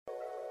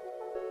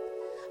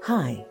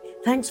Hi,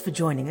 thanks for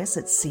joining us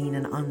at Seen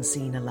and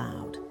Unseen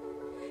Aloud.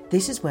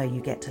 This is where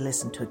you get to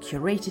listen to a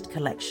curated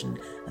collection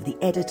of the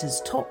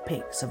editor's top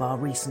picks of our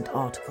recent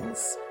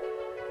articles.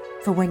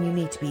 For when you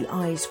need to be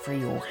eyes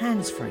free or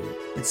hands free,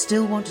 but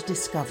still want to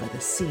discover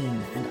the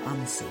seen and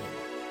unseen.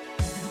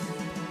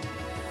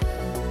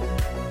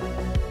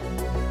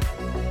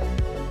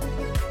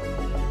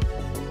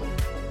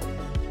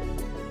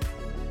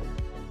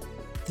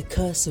 The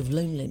Curse of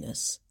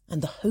Loneliness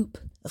and the Hope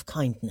of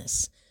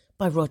Kindness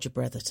by Roger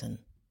Bretherton.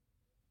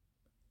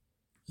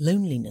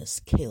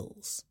 Loneliness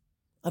kills.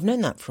 I've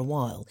known that for a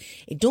while.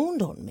 It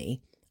dawned on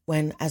me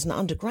when, as an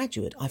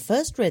undergraduate, I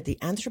first read the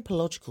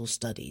anthropological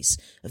studies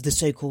of the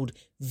so-called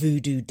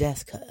voodoo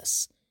death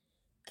curse,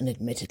 an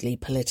admittedly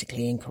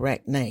politically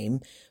incorrect name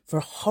for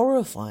a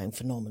horrifying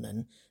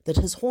phenomenon that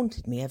has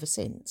haunted me ever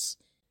since.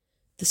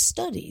 The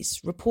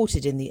studies,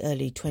 reported in the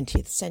early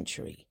 20th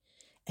century,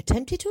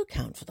 attempted to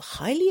account for the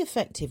highly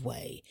effective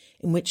way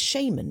in which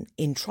shaman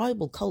in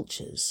tribal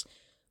cultures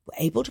were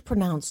able to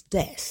pronounce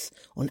death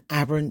on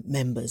aberrant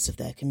members of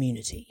their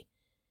community.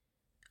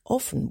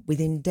 Often,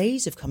 within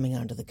days of coming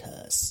under the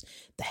curse,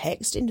 the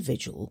hexed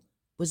individual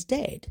was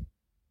dead.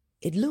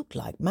 It looked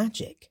like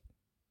magic.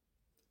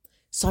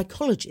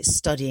 Psychologists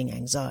studying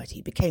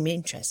anxiety became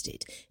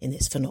interested in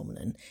this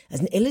phenomenon as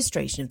an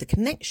illustration of the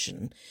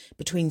connection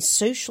between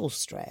social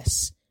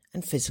stress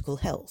and physical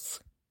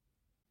health.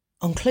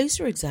 On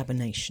closer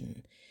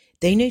examination,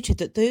 they noted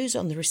that those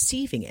on the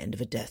receiving end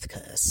of a death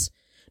curse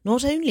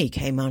not only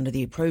came under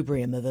the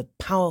opprobrium of a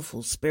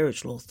powerful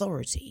spiritual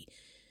authority,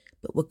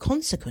 but were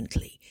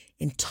consequently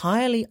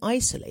entirely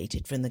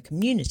isolated from the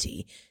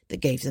community that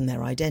gave them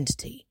their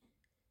identity.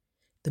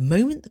 The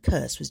moment the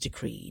curse was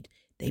decreed,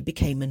 they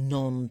became a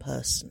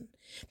non-person.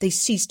 They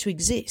ceased to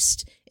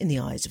exist in the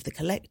eyes of the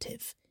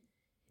collective.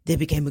 They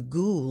became a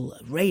ghoul,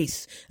 a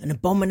wraith, an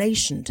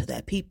abomination to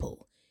their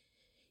people.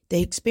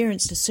 They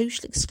experienced a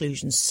social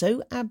exclusion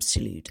so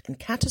absolute and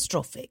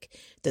catastrophic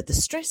that the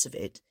stress of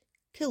it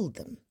killed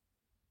them.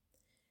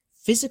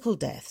 Physical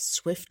death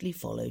swiftly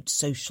followed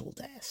social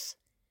death.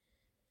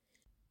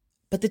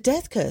 But the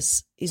death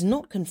curse is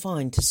not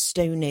confined to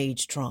Stone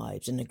Age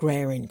tribes and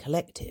agrarian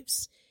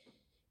collectives.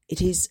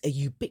 It is a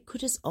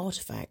ubiquitous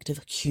artifact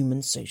of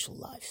human social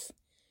life.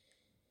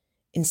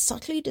 In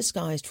subtly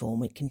disguised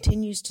form, it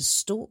continues to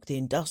stalk the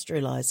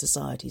industrialized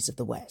societies of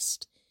the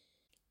West.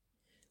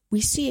 We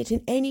see it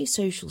in any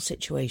social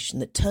situation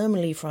that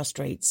terminally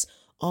frustrates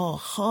our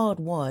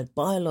hardwired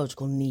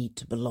biological need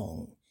to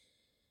belong.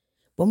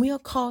 When we are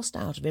cast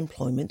out of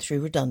employment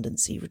through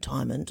redundancy,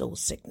 retirement, or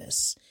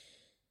sickness,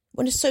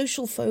 when a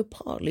social faux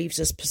pas leaves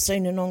us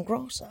persona non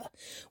grata,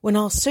 when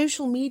our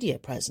social media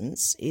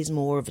presence is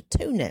more of a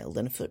toenail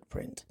than a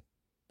footprint,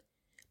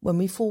 when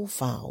we fall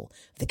foul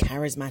of the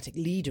charismatic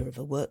leader of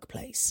a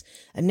workplace,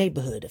 a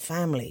neighbourhood, a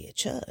family, a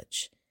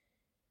church,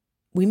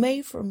 we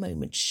may for a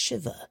moment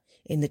shiver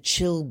in the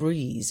chill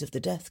breeze of the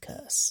death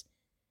curse.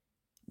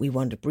 We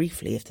wonder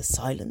briefly if the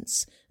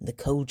silence and the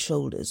cold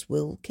shoulders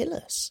will kill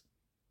us.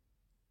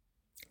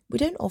 We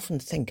don't often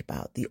think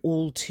about the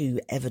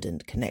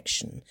all-too-evident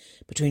connection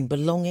between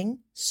belonging,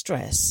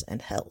 stress,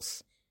 and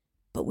health,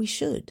 but we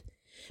should,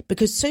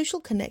 because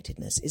social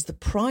connectedness is the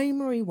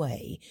primary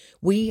way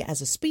we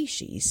as a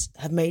species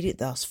have made it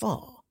thus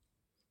far.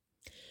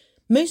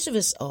 Most of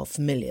us are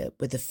familiar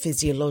with the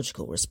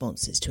physiological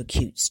responses to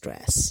acute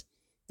stress.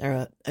 There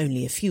are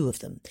only a few of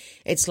them.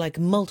 It's like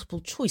a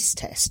multiple choice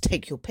test.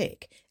 Take your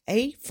pick.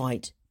 A,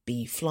 fight.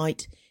 B,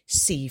 flight.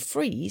 C,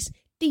 freeze.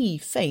 D,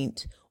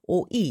 faint.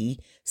 Or E,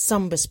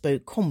 some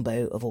bespoke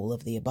combo of all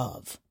of the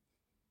above.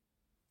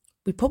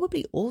 We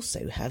probably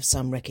also have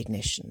some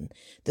recognition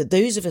that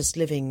those of us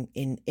living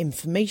in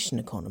information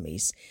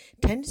economies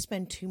tend to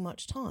spend too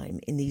much time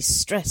in these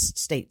stressed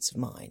states of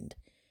mind.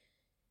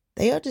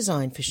 They are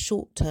designed for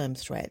short-term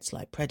threats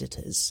like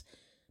predators,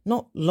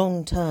 not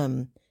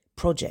long-term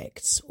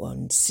projects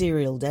on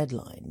serial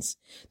deadlines.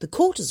 The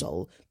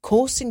cortisol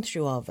coursing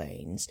through our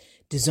veins,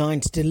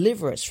 designed to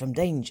deliver us from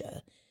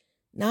danger,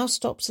 now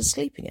stops us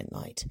sleeping at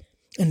night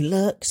and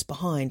lurks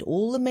behind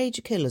all the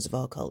major killers of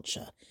our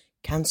culture: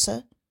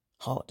 cancer,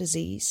 heart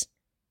disease,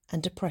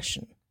 and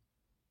depression.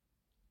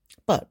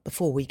 But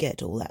before we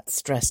get all that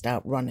stressed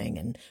out running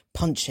and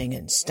punching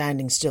and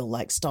standing still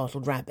like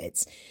startled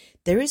rabbits,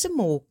 there is a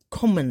more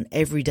common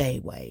everyday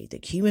way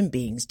that human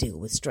beings deal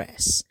with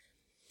stress.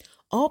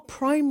 Our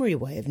primary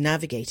way of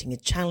navigating a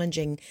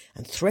challenging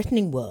and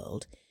threatening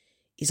world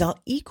is our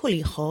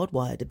equally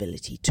hardwired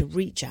ability to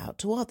reach out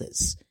to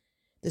others,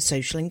 the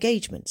social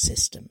engagement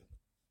system.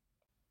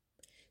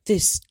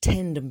 This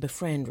tend and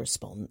befriend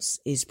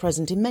response is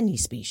present in many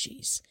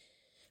species,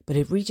 but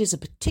it reaches a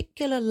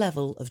particular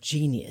level of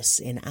genius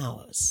in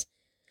ours.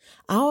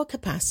 Our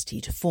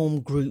capacity to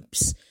form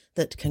groups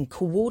that can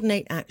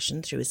coordinate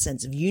action through a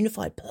sense of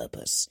unified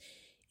purpose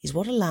is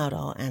what allowed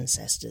our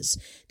ancestors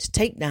to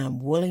take down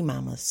woolly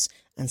mammoths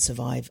and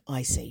survive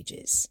ice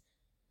ages.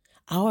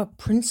 Our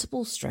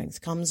principal strength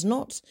comes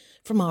not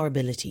from our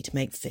ability to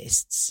make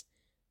fists,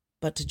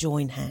 but to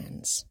join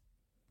hands.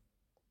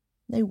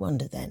 No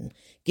wonder then,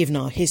 given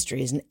our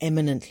history as an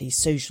eminently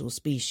social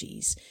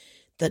species,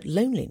 that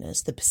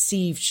loneliness, the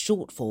perceived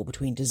shortfall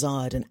between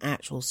desired and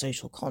actual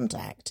social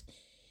contact,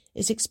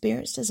 is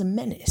experienced as a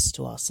menace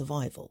to our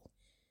survival.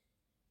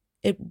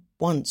 It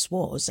once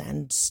was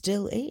and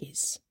still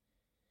is.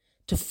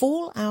 To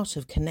fall out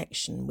of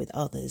connection with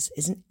others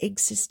is an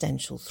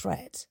existential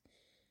threat.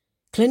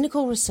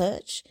 Clinical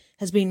research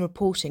has been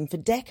reporting for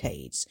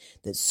decades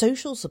that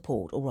social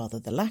support, or rather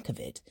the lack of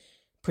it,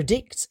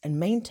 predicts and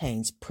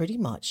maintains pretty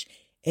much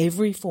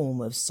every form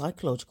of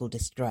psychological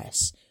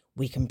distress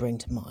we can bring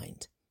to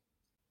mind.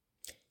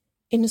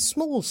 In a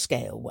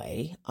small-scale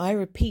way, I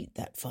repeat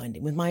that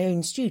finding with my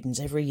own students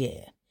every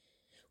year.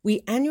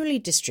 We annually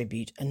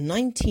distribute a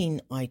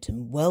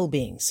 19-item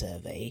well-being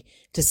survey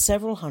to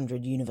several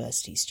hundred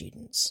university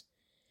students.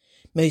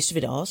 Most of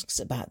it asks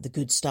about the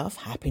good stuff,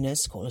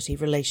 happiness, quality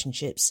of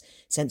relationships,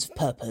 sense of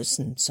purpose,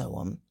 and so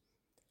on.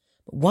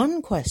 But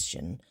one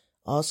question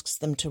asks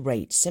them to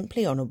rate,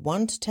 simply on a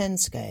 1 to 10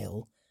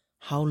 scale,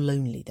 how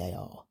lonely they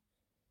are.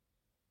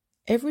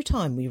 Every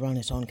time we run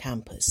it on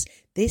campus,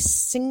 this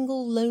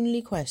single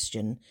lonely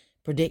question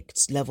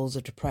predicts levels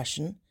of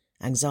depression,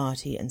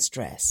 anxiety, and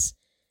stress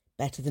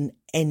better than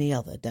any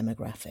other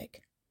demographic.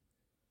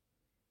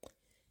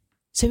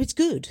 So it's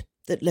good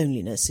that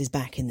loneliness is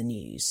back in the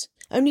news.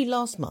 Only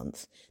last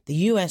month, the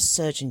US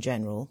Surgeon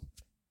General,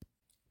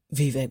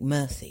 Vivek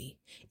Murthy,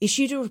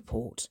 issued a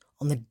report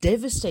on the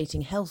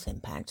devastating health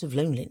impact of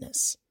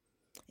loneliness.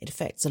 It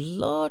affects a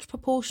large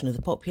proportion of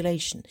the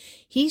population.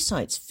 He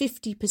cites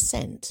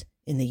 50%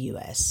 in the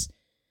US,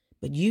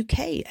 but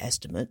UK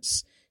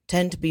estimates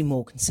tend to be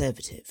more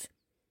conservative.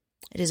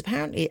 It is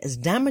apparently as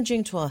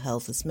damaging to our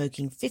health as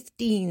smoking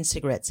 15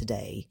 cigarettes a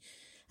day,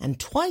 and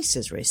twice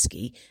as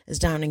risky as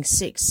downing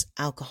 6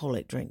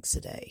 alcoholic drinks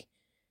a day.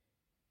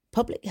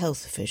 Public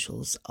health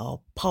officials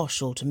are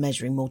partial to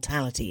measuring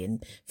mortality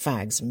in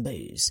fags and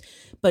booze,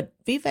 but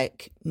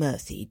Vivek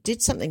Murthy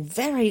did something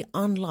very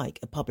unlike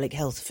a public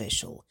health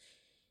official.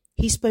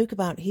 He spoke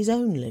about his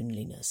own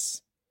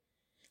loneliness,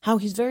 how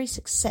his very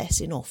success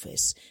in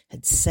office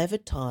had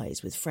severed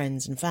ties with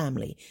friends and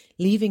family,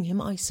 leaving him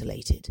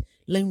isolated,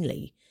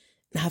 lonely,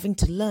 and having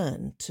to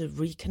learn to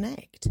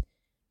reconnect.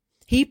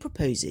 He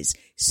proposes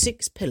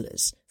 6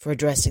 pillars for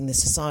addressing the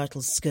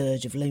societal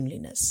scourge of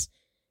loneliness,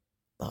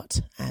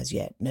 but as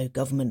yet no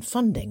government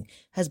funding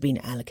has been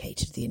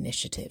allocated to the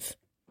initiative.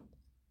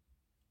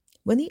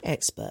 When the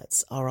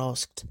experts are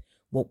asked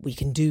what we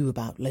can do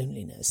about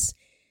loneliness,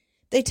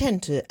 they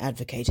tend to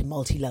advocate a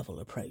multi-level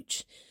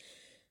approach.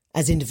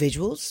 As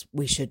individuals,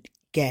 we should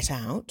get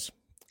out.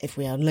 If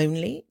we are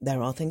lonely,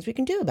 there are things we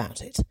can do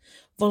about it.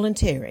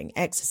 Volunteering,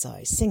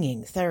 exercise,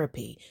 singing,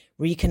 therapy,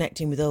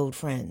 reconnecting with old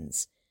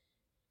friends.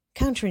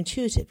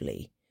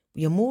 Counterintuitively,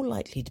 we are more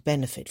likely to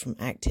benefit from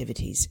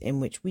activities in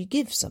which we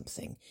give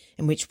something,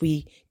 in which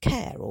we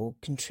care or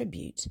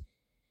contribute.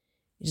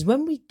 It is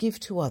when we give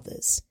to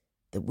others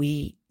that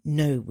we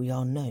know we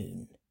are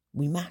known,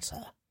 we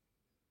matter.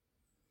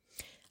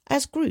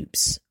 As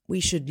groups, we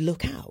should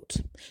look out.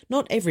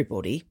 Not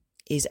everybody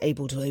is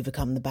able to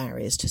overcome the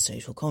barriers to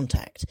social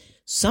contact.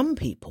 Some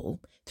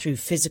people, through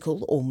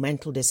physical or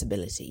mental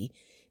disability,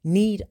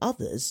 need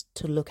others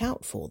to look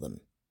out for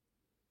them.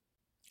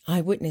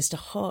 I witnessed a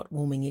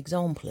heartwarming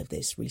example of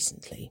this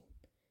recently.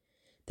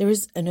 There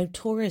is a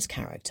notorious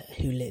character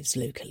who lives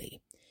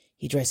locally.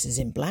 He dresses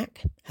in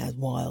black, has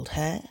wild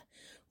hair,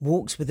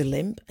 walks with a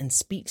limp, and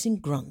speaks in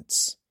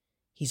grunts.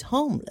 He's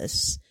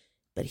harmless,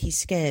 but he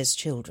scares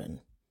children.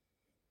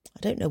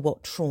 I don't know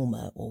what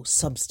trauma or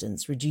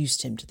substance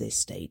reduced him to this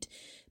state,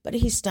 but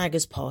he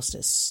staggers past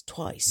us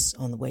twice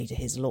on the way to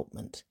his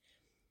allotment.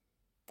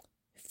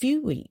 A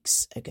few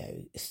weeks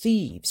ago,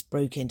 thieves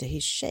broke into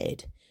his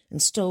shed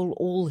and stole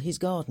all his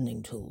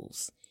gardening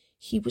tools.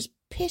 He was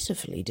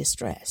pitifully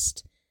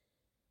distressed.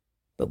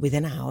 But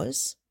within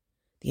hours,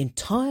 the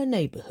entire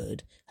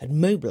neighbourhood had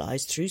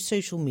mobilised through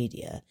social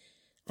media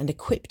and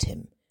equipped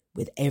him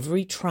with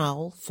every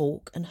trowel,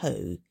 fork and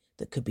hoe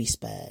that could be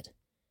spared.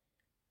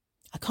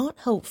 I can't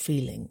help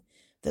feeling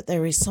that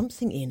there is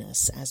something in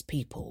us as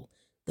people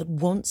that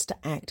wants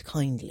to act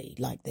kindly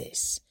like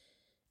this,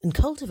 and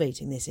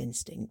cultivating this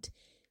instinct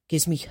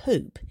gives me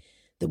hope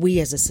that we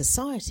as a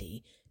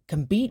society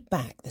can beat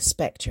back the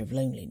spectre of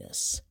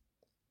loneliness.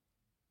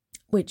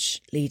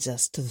 Which leads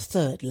us to the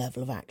third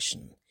level of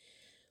action.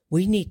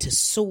 We need to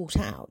sort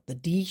out the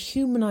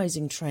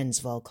dehumanising trends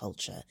of our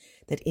culture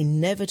that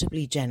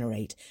inevitably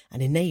generate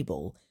and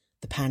enable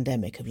the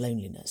pandemic of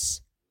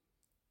loneliness.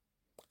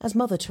 As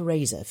Mother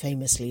Teresa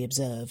famously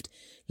observed,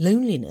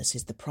 loneliness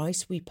is the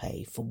price we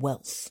pay for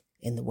wealth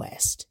in the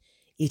West.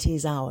 It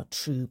is our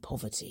true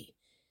poverty.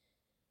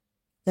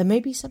 There may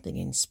be something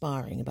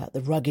inspiring about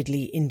the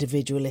ruggedly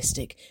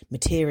individualistic,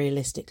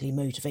 materialistically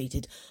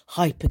motivated,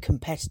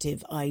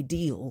 hyper-competitive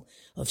ideal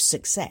of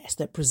success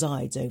that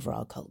presides over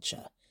our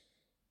culture.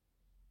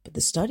 But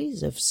the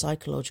studies of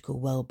psychological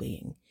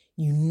well-being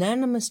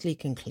unanimously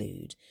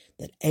conclude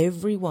that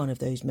every one of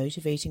those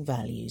motivating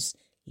values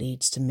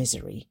leads to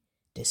misery,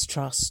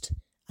 distrust,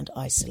 and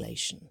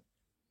isolation.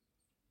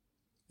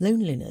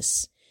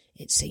 Loneliness,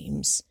 it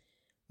seems,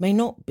 may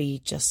not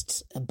be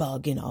just a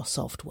bug in our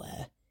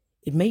software.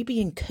 It may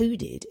be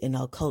encoded in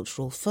our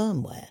cultural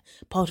firmware,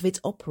 part of its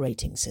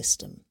operating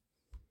system.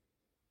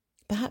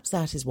 Perhaps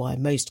that is why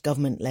most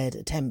government-led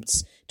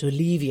attempts to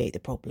alleviate the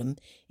problem,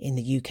 in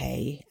the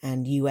UK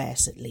and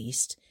US at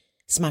least,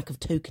 smack of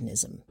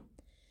tokenism.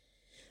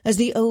 As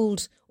the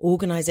old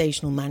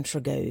organisational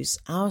mantra goes,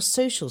 our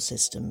social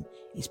system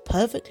is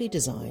perfectly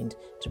designed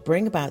to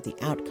bring about the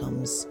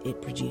outcomes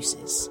it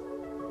produces.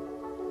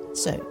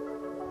 So,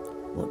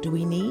 what do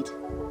we need?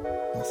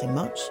 Nothing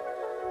much.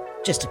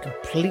 Just a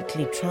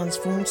completely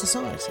transformed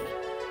society.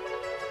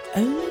 If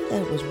only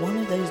there was one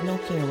of those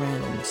knocking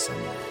around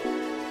somewhere.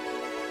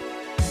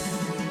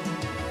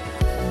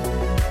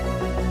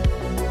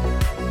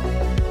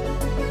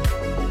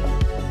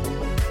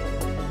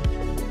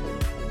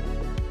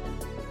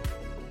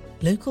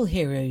 Local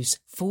Hero's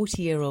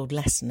 40-year-old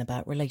lesson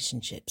about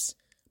relationships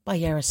by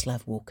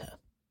Yaroslav Walker.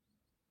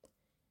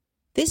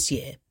 This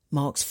year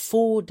marks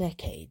 4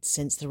 decades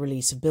since the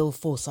release of Bill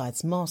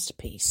Forsyth's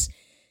masterpiece,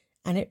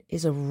 and it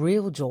is a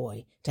real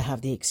joy to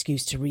have the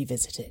excuse to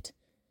revisit it.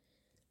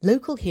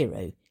 Local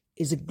Hero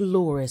is a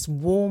glorious,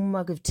 warm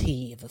mug of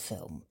tea of a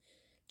film.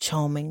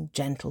 Charming,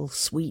 gentle,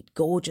 sweet,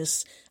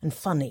 gorgeous and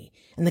funny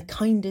in the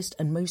kindest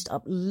and most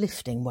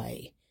uplifting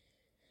way.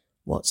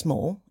 What's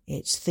more,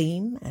 its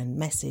theme and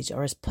message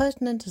are as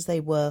pertinent as they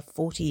were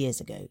 40 years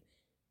ago.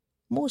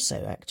 More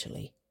so,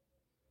 actually.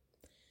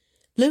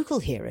 Local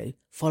Hero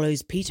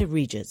follows Peter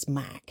Riegert,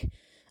 Mac,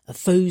 a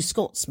faux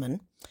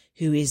Scotsman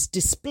who is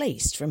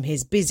displaced from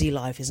his busy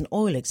life as an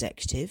oil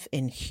executive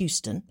in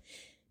Houston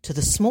to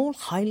the small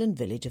highland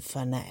village of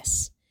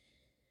Furness.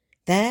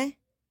 There,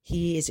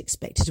 he is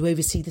expected to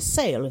oversee the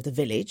sale of the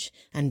village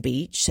and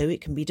beach so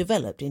it can be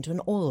developed into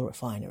an oil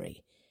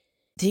refinery.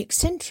 The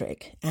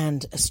eccentric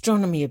and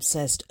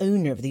astronomy-obsessed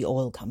owner of the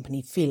oil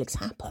company, Felix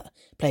Happer,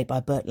 played by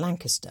Burt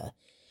Lancaster,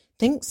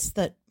 thinks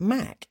that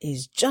Mac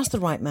is just the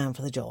right man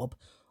for the job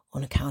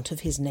on account of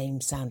his name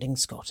sounding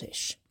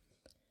Scottish.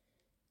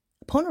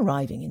 Upon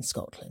arriving in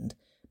Scotland,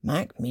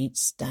 Mac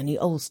meets Danny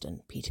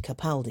Olston, Peter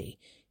Capaldi,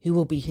 who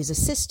will be his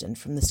assistant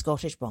from the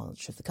Scottish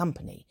branch of the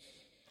company,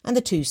 and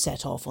the two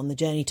set off on the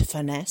journey to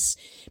Furness,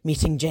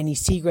 meeting Jenny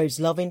Seagrove's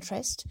love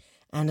interest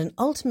and an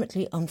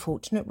ultimately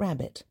unfortunate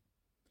rabbit.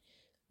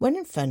 When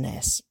in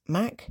Furness,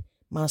 Mac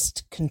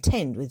must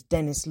contend with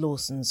Dennis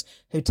Lawson's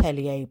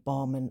hotelier,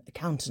 barman,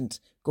 accountant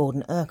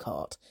Gordon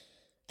Urquhart,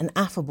 an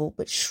affable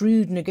but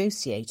shrewd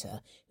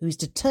negotiator who is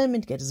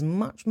determined to get as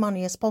much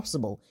money as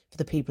possible for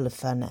the people of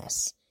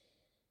Furness.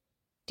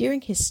 During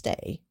his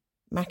stay,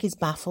 Mac is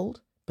baffled,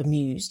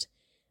 bemused,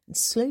 and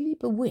slowly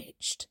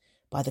bewitched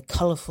by the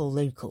colourful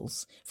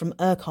locals, from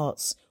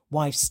Urquhart's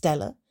wife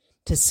Stella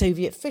to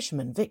Soviet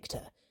fisherman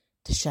Victor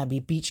to shabby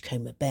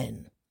beachcomber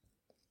Ben.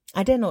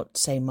 I dare not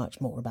say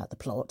much more about the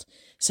plot,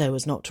 so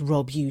as not to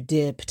rob you,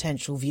 dear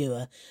potential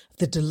viewer, of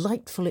the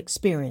delightful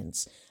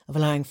experience of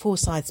allowing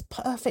Forsyth's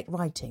perfect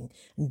writing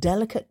and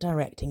delicate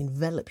directing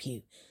envelop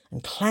you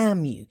and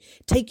clam you,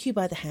 take you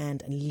by the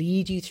hand and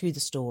lead you through the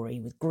story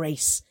with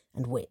grace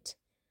and wit.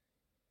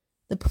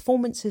 The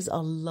performances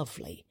are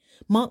lovely.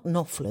 Mark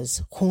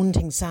Knopfler's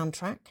haunting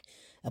soundtrack,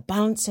 a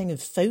balancing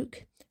of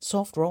folk,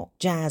 soft rock,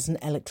 jazz and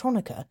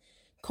electronica,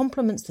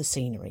 complements the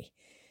scenery,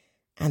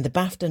 and the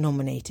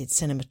BAFTA-nominated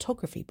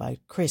cinematography by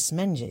Chris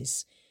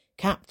Menges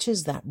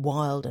captures that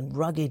wild and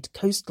rugged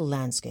coastal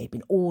landscape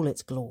in all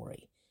its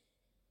glory.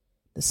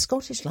 The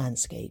Scottish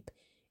landscape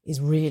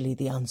is really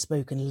the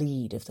unspoken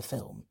lead of the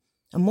film,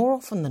 and more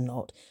often than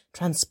not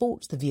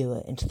transports the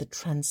viewer into the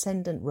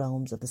transcendent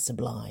realms of the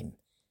sublime.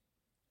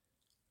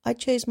 I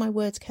chose my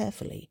words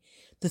carefully.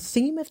 The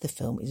theme of the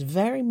film is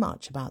very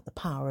much about the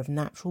power of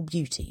natural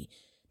beauty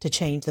to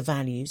change the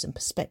values and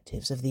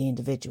perspectives of the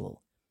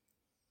individual.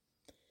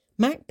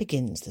 Mac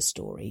begins the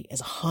story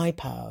as a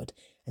high-powered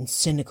and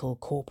cynical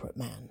corporate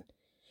man,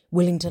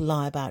 willing to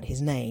lie about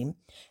his name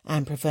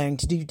and preferring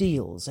to do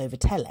deals over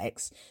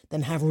telex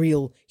than have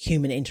real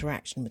human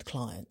interaction with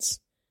clients.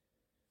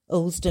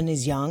 Olston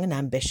is young and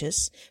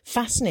ambitious,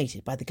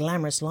 fascinated by the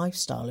glamorous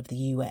lifestyle of the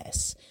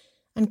US,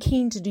 and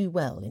keen to do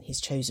well in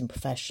his chosen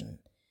profession.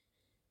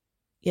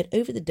 Yet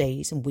over the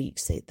days and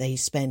weeks that they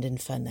spend in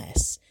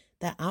Furness,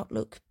 their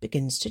outlook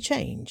begins to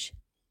change.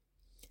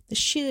 The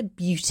sheer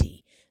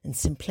beauty and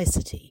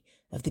simplicity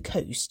of the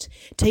coast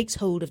takes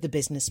hold of the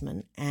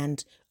businessmen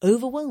and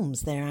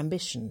overwhelms their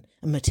ambition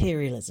and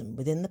materialism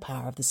within the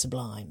power of the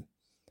sublime.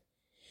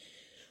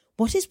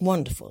 What is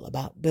wonderful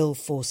about Bill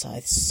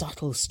Forsyth's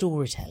subtle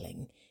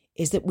storytelling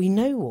is that we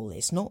know all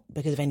this not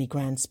because of any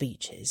grand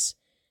speeches,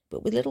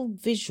 but with little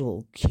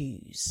visual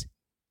cues.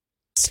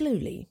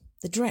 Slowly,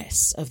 the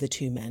dress of the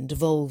two men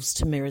devolves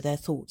to mirror their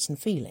thoughts and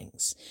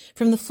feelings,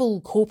 from the full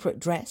corporate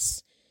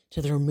dress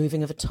to the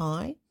removing of a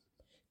tie,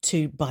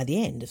 to, by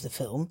the end of the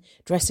film,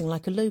 dressing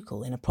like a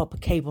local in a proper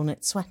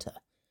cable-knit sweater.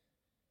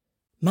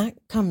 Mac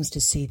comes to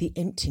see the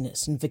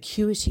emptiness and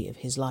vacuity of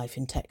his life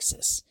in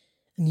Texas,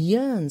 and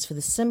yearns for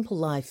the simple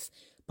life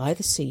by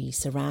the sea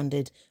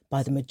surrounded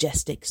by the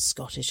majestic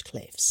Scottish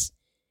cliffs.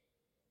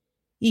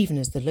 Even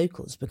as the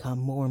locals become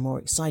more and more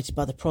excited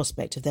by the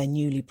prospect of their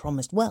newly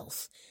promised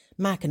wealth,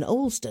 Mac and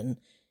Olsden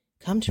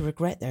come to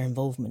regret their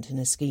involvement in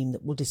a scheme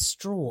that will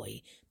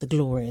destroy the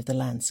glory of the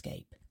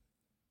landscape.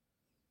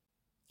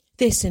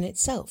 This in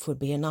itself would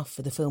be enough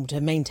for the film to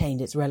have maintained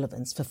its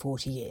relevance for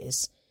 40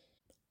 years.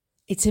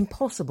 It's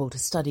impossible to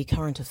study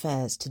current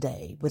affairs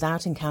today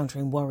without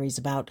encountering worries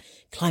about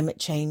climate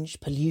change,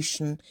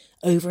 pollution,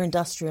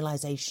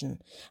 over-industrialisation,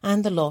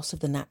 and the loss of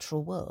the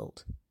natural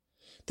world.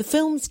 The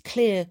film's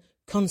clear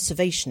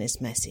conservationist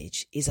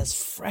message is as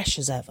fresh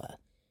as ever,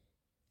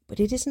 but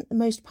it isn't the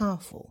most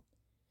powerful,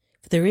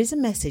 for there is a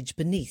message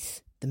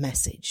beneath the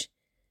message.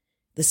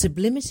 The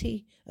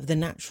sublimity of the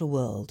natural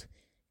world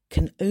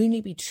can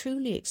only be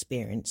truly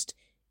experienced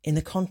in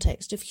the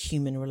context of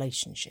human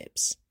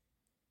relationships.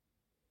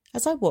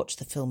 As I watched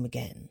the film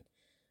again,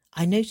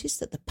 I noticed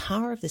that the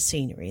power of the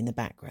scenery in the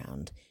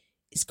background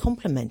is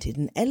complemented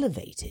and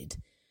elevated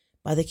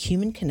by the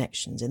human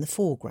connections in the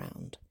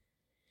foreground.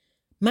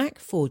 Mac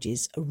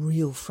forges a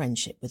real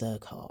friendship with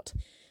Urquhart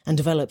and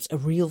develops a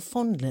real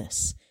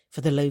fondness for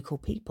the local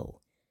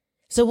people.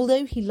 So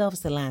although he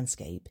loves the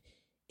landscape,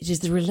 it is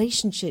the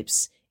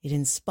relationships it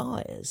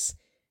inspires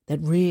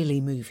that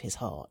really move his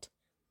heart.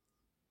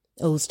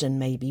 Olsden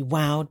may be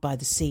wowed by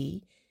the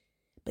sea,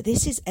 but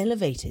this is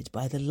elevated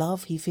by the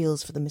love he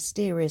feels for the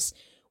mysterious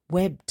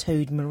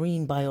web-toed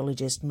marine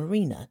biologist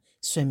Marina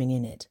swimming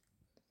in it.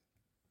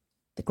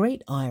 The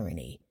great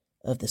irony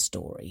of the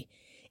story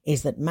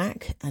is that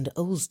Mac and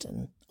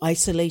Olsden,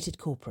 isolated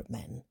corporate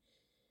men,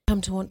 come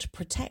to want to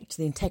protect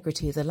the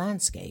integrity of the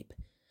landscape,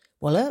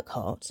 while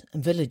Urquhart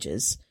and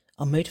villagers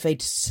are motivated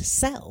to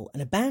sell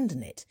and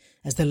abandon it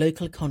as the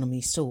local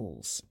economy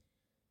stalls.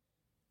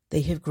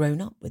 They have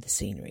grown up with the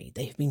scenery.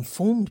 They have been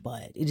formed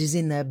by it. It is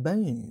in their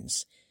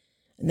bones.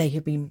 And they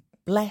have been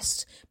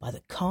blessed by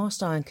the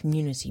cast-iron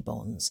community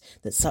bonds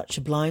that such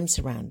sublime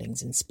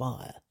surroundings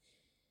inspire.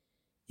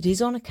 It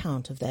is on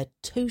account of their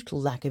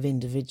total lack of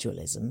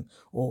individualism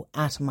or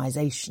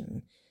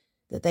atomization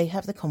that they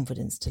have the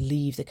confidence to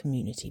leave the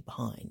community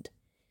behind.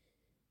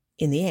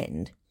 In the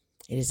end,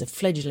 it is a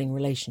fledgling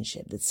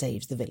relationship that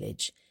saves the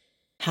village.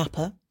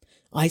 Happer,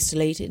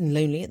 isolated and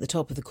lonely at the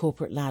top of the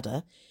corporate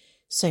ladder,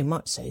 so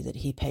much so that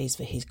he pays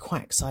for his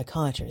quack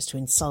psychiatrist to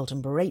insult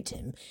and berate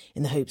him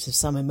in the hopes of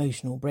some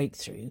emotional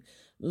breakthrough,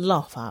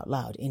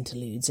 laugh-out-loud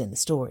interludes in the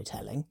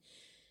storytelling,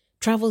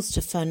 travels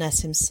to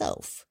Furness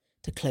himself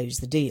to close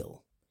the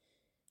deal.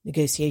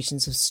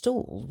 Negotiations have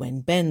stalled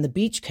when Ben the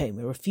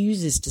beachcomber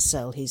refuses to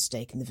sell his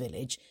stake in the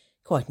village,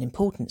 quite an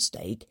important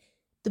stake,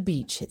 the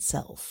beach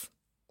itself.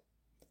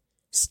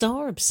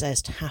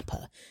 Star-obsessed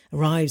Happer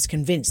arrives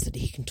convinced that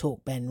he can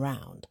talk Ben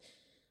round,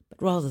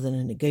 but rather than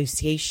a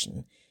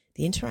negotiation,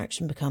 the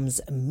interaction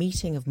becomes a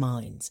meeting of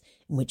minds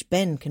in which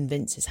Ben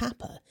convinces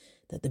Happer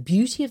that the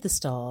beauty of the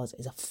stars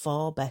is a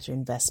far better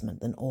investment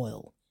than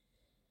oil.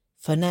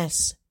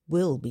 Furness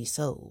will be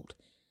sold,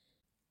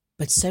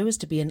 but so as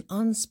to be an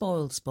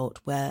unspoiled spot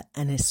where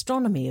an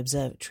astronomy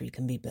observatory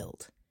can be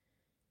built.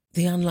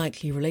 The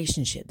unlikely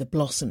relationship that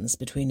blossoms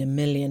between a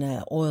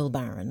millionaire oil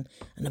baron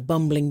and a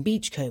bumbling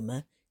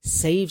beachcomber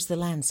saves the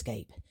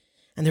landscape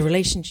and the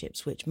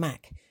relationships which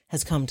Mac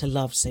has come to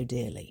love so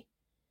dearly.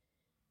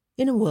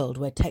 In a world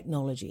where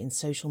technology and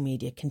social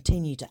media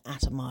continue to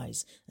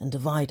atomize and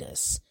divide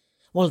us,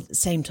 while at the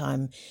same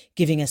time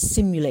giving us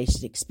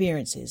simulated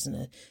experiences and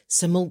a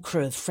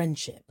simulacra of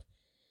friendship,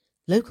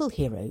 Local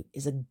Hero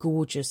is a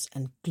gorgeous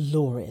and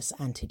glorious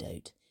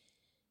antidote.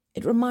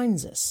 It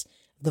reminds us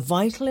of the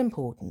vital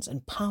importance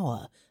and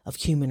power of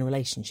human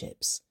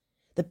relationships,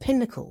 the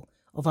pinnacle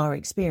of our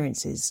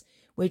experiences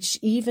which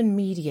even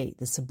mediate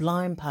the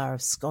sublime power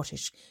of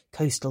Scottish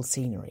coastal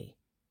scenery.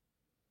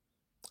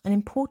 An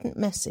important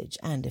message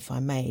and, if I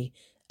may,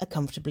 a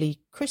comfortably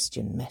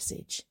Christian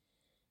message.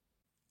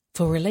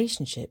 For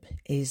relationship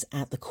is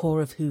at the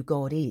core of who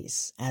God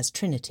is as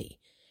Trinity.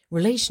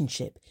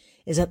 Relationship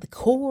is at the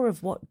core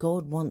of what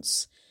God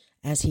wants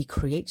as he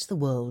creates the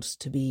world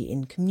to be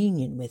in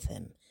communion with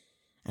him.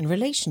 And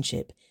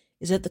relationship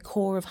is at the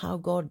core of how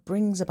God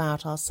brings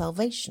about our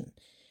salvation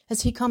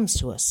as he comes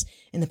to us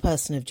in the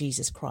person of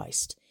Jesus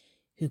Christ,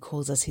 who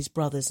calls us his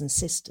brothers and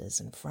sisters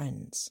and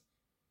friends.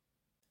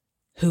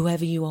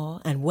 Whoever you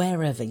are and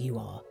wherever you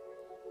are,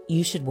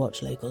 you should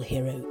watch Local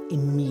Hero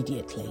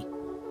immediately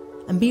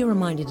and be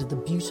reminded of the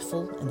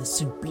beautiful and the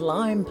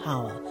sublime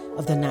power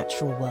of the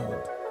natural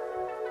world,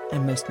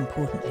 and most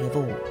importantly of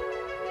all,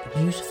 the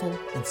beautiful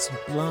and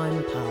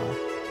sublime power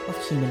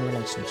of human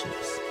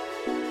relationships.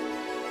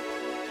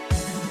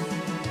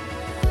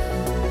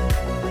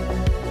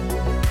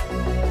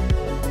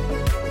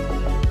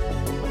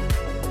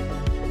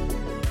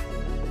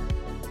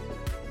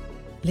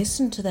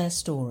 Listen to their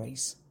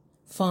stories.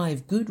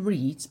 5 Good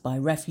Reads by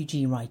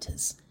Refugee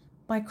Writers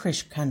by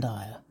Krish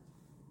Kandiah.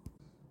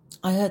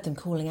 I heard them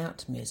calling out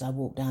to me as I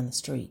walked down the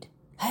street.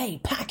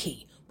 "Hey,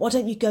 Packy, why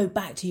don't you go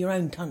back to your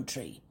own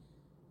country?"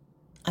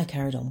 I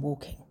carried on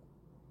walking.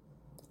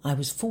 I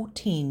was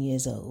 14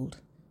 years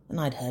old and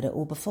I'd heard it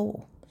all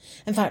before.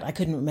 In fact, I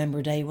couldn't remember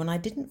a day when I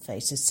didn't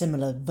face a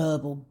similar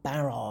verbal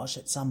barrage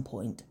at some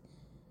point.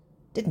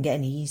 It didn't get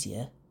any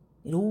easier.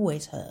 It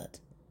always hurt.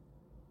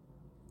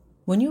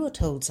 When you are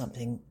told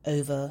something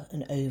over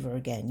and over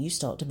again, you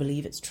start to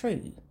believe it's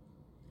true.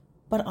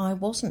 But I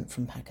wasn't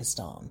from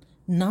Pakistan.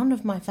 None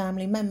of my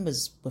family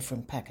members were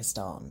from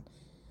Pakistan.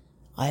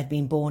 I had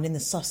been born in the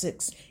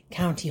Sussex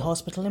County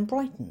Hospital in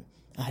Brighton.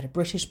 I had a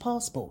British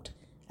passport,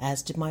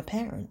 as did my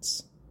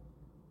parents.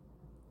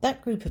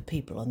 That group of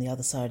people on the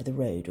other side of the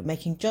road were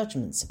making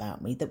judgments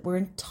about me that were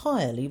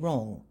entirely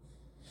wrong.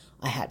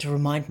 I had to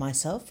remind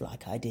myself,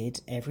 like I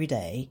did every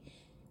day,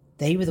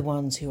 they were the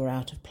ones who were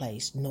out of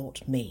place,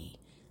 not me.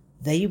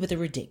 They were the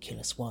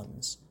ridiculous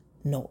ones,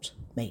 not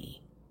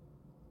me.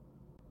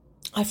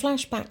 I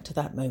flash back to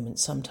that moment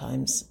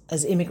sometimes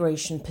as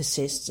immigration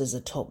persists as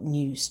a top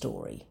news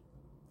story.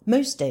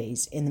 Most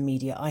days in the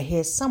media I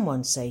hear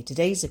someone say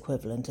today's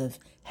equivalent of,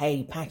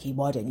 "Hey, Paki,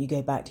 why don't you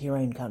go back to your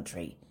own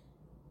country?"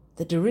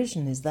 The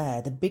derision is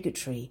there, the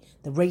bigotry,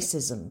 the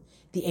racism,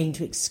 the aim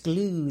to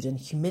exclude and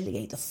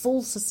humiliate, the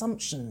false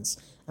assumptions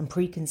and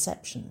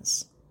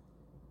preconceptions.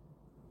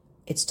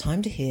 It's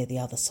time to hear the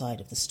other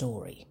side of the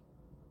story.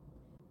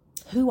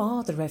 Who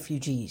are the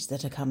refugees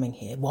that are coming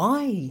here?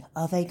 Why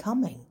are they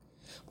coming?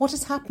 What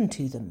has happened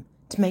to them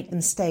to make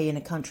them stay in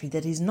a country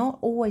that is not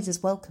always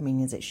as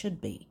welcoming as it should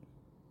be?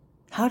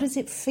 How does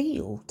it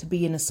feel to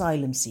be an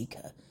asylum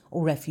seeker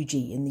or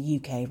refugee in the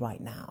UK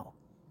right now?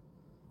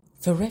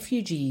 For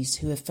refugees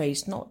who have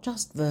faced not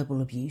just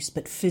verbal abuse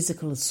but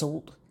physical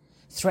assault,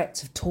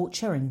 threats of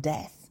torture and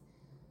death,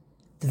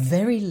 the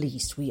very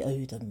least we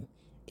owe them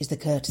is the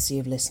courtesy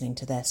of listening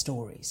to their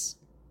stories.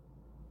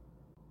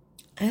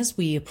 As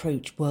we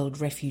approach World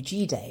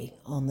Refugee Day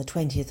on the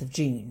 20th of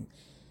June,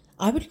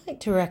 I would like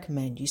to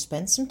recommend you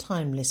spend some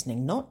time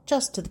listening not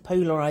just to the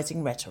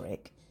polarising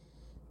rhetoric,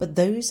 but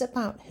those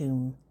about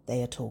whom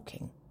they are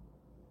talking.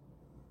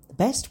 The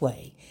best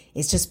way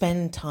is to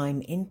spend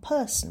time in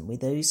person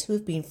with those who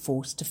have been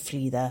forced to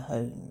flee their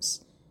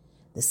homes.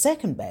 The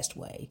second best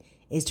way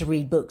is to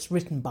read books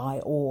written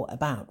by or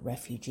about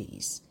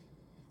refugees.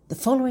 The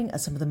following are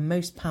some of the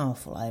most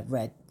powerful I have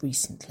read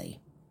recently.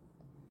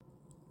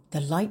 The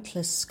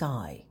Lightless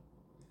Sky,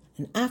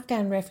 an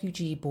Afghan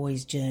refugee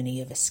boy's journey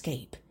of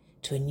escape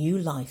to a new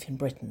life in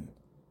Britain,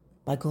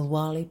 by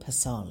Gulwali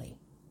Pasali.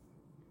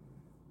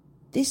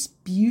 This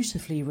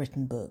beautifully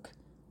written book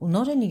will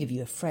not only give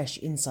you a fresh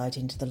insight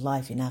into the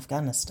life in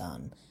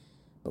Afghanistan,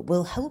 but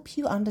will help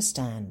you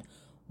understand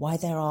why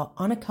there are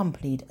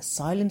unaccompanied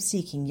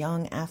asylum-seeking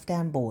young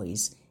Afghan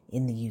boys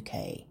in the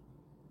UK.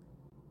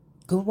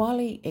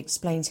 Gulwali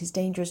explains his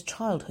dangerous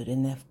childhood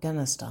in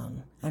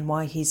Afghanistan and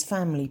why his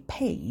family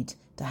paid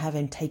to have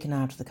him taken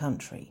out of the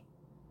country.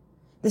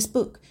 This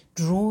book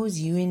draws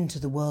you into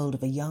the world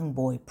of a young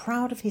boy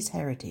proud of his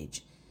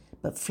heritage,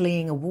 but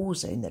fleeing a war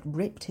zone that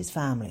ripped his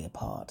family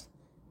apart.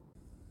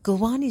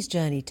 Gulwali's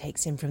journey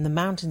takes him from the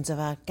mountains of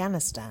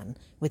Afghanistan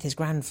with his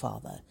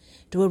grandfather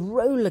to a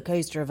roller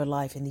coaster of a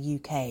life in the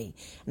UK,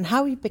 and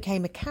how he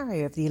became a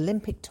carrier of the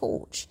Olympic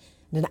torch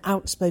and an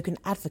outspoken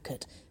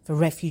advocate for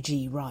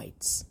refugee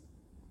rights.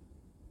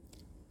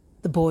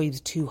 The Boy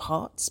with Two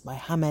Hearts by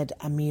Hamed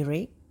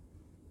Amiri.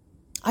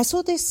 I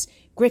saw this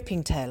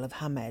gripping tale of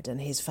Hamed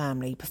and his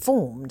family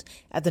performed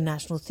at the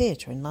National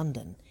Theatre in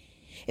London.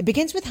 It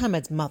begins with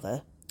Hamed's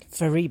mother,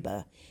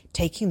 Fariba,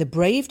 taking the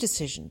brave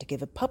decision to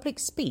give a public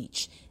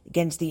speech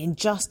against the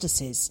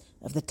injustices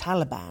of the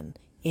Taliban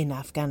in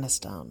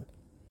Afghanistan.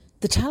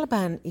 The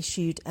Taliban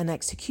issued an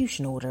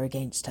execution order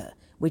against her,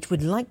 which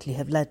would likely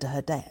have led to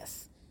her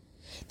death.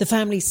 The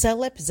family sell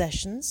their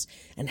possessions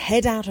and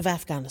head out of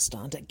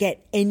Afghanistan to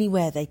get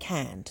anywhere they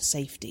can to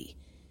safety.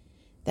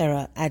 There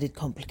are added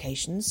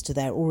complications to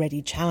their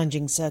already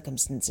challenging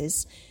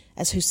circumstances,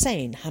 as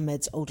Hussein,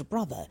 Hamed's older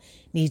brother,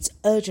 needs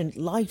urgent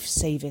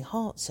life-saving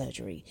heart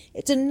surgery.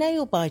 It's a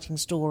nail-biting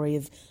story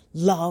of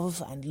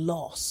love and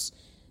loss,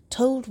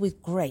 told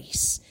with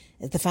grace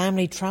as the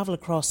family travel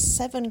across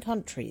 7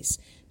 countries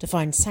to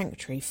find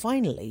sanctuary,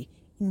 finally,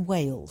 in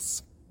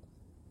Wales.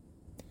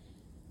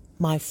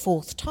 My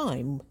Fourth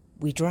Time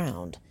We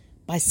Drowned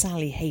by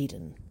Sally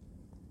Hayden.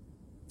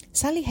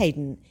 Sally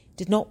Hayden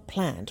did not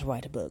plan to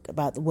write a book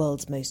about the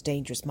world's most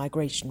dangerous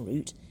migration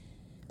route,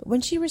 but when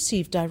she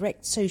received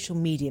direct social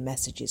media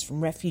messages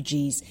from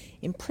refugees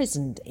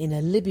imprisoned in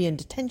a Libyan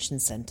detention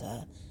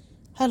centre,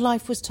 her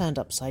life was turned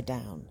upside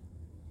down.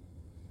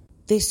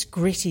 This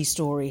gritty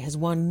story has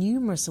won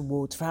numerous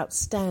awards for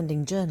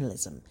outstanding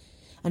journalism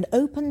and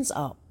opens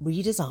up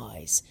readers'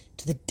 eyes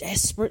to the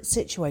desperate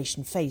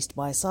situation faced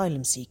by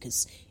asylum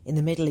seekers in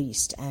the Middle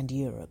East and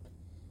Europe.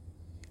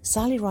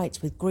 Sally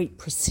writes with great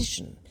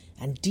precision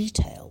and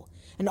detail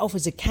and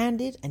offers a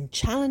candid and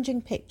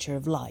challenging picture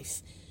of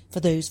life for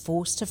those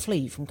forced to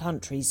flee from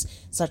countries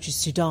such as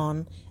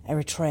Sudan,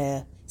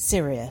 Eritrea,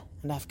 Syria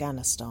and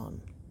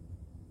Afghanistan.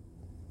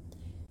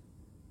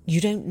 You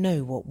Don't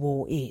Know What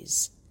War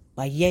Is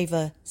by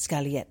Yeva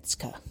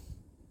Skalietska.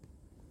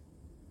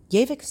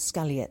 Yeva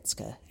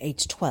Skalietska,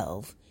 aged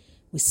 12,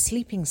 was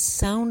sleeping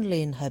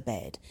soundly in her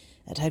bed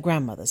at her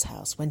grandmother's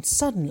house when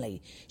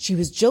suddenly she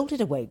was jolted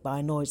awake by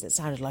a noise that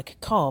sounded like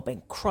a car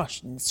being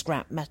crushed in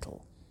scrap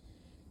metal.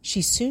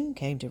 She soon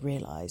came to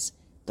realise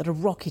that a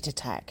rocket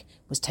attack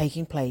was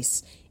taking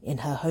place in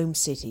her home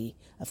city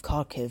of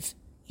Kharkiv,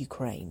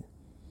 Ukraine.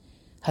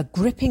 Her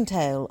gripping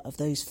tale of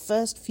those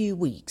first few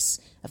weeks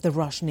of the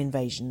Russian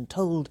invasion,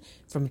 told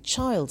from a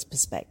child's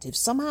perspective,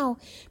 somehow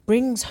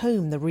brings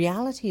home the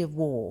reality of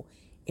war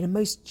in a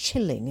most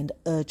chilling and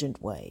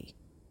urgent way.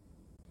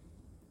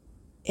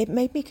 It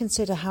made me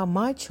consider how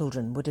my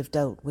children would have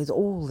dealt with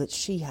all that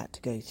she had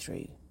to go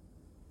through.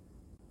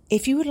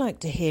 If you would like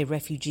to hear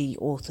refugee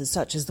authors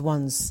such as the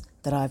ones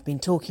that I've been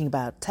talking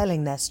about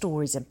telling their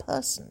stories in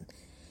person,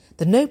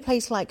 the No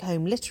Place Like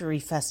Home Literary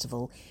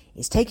Festival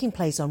is taking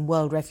place on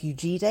World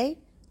Refugee Day,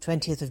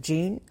 20th of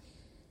June,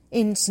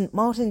 in St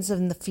Martin's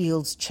in the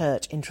Fields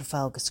Church in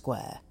Trafalgar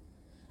Square.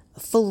 A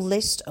full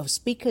list of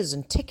speakers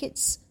and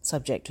tickets,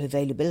 subject to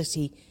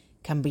availability,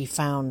 can be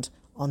found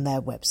on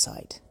their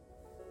website.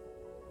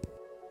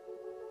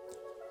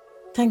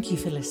 Thank you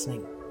for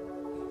listening.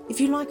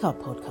 If you like our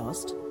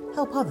podcast,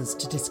 help others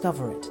to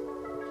discover it.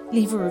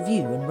 Leave a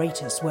review and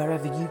rate us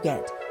wherever you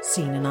get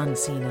Seen and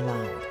Unseen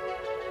Aloud.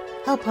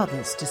 Help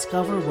others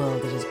discover a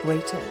world that is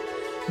greater,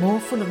 more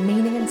full of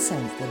meaning and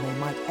sense than they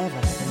might ever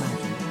have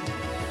imagined.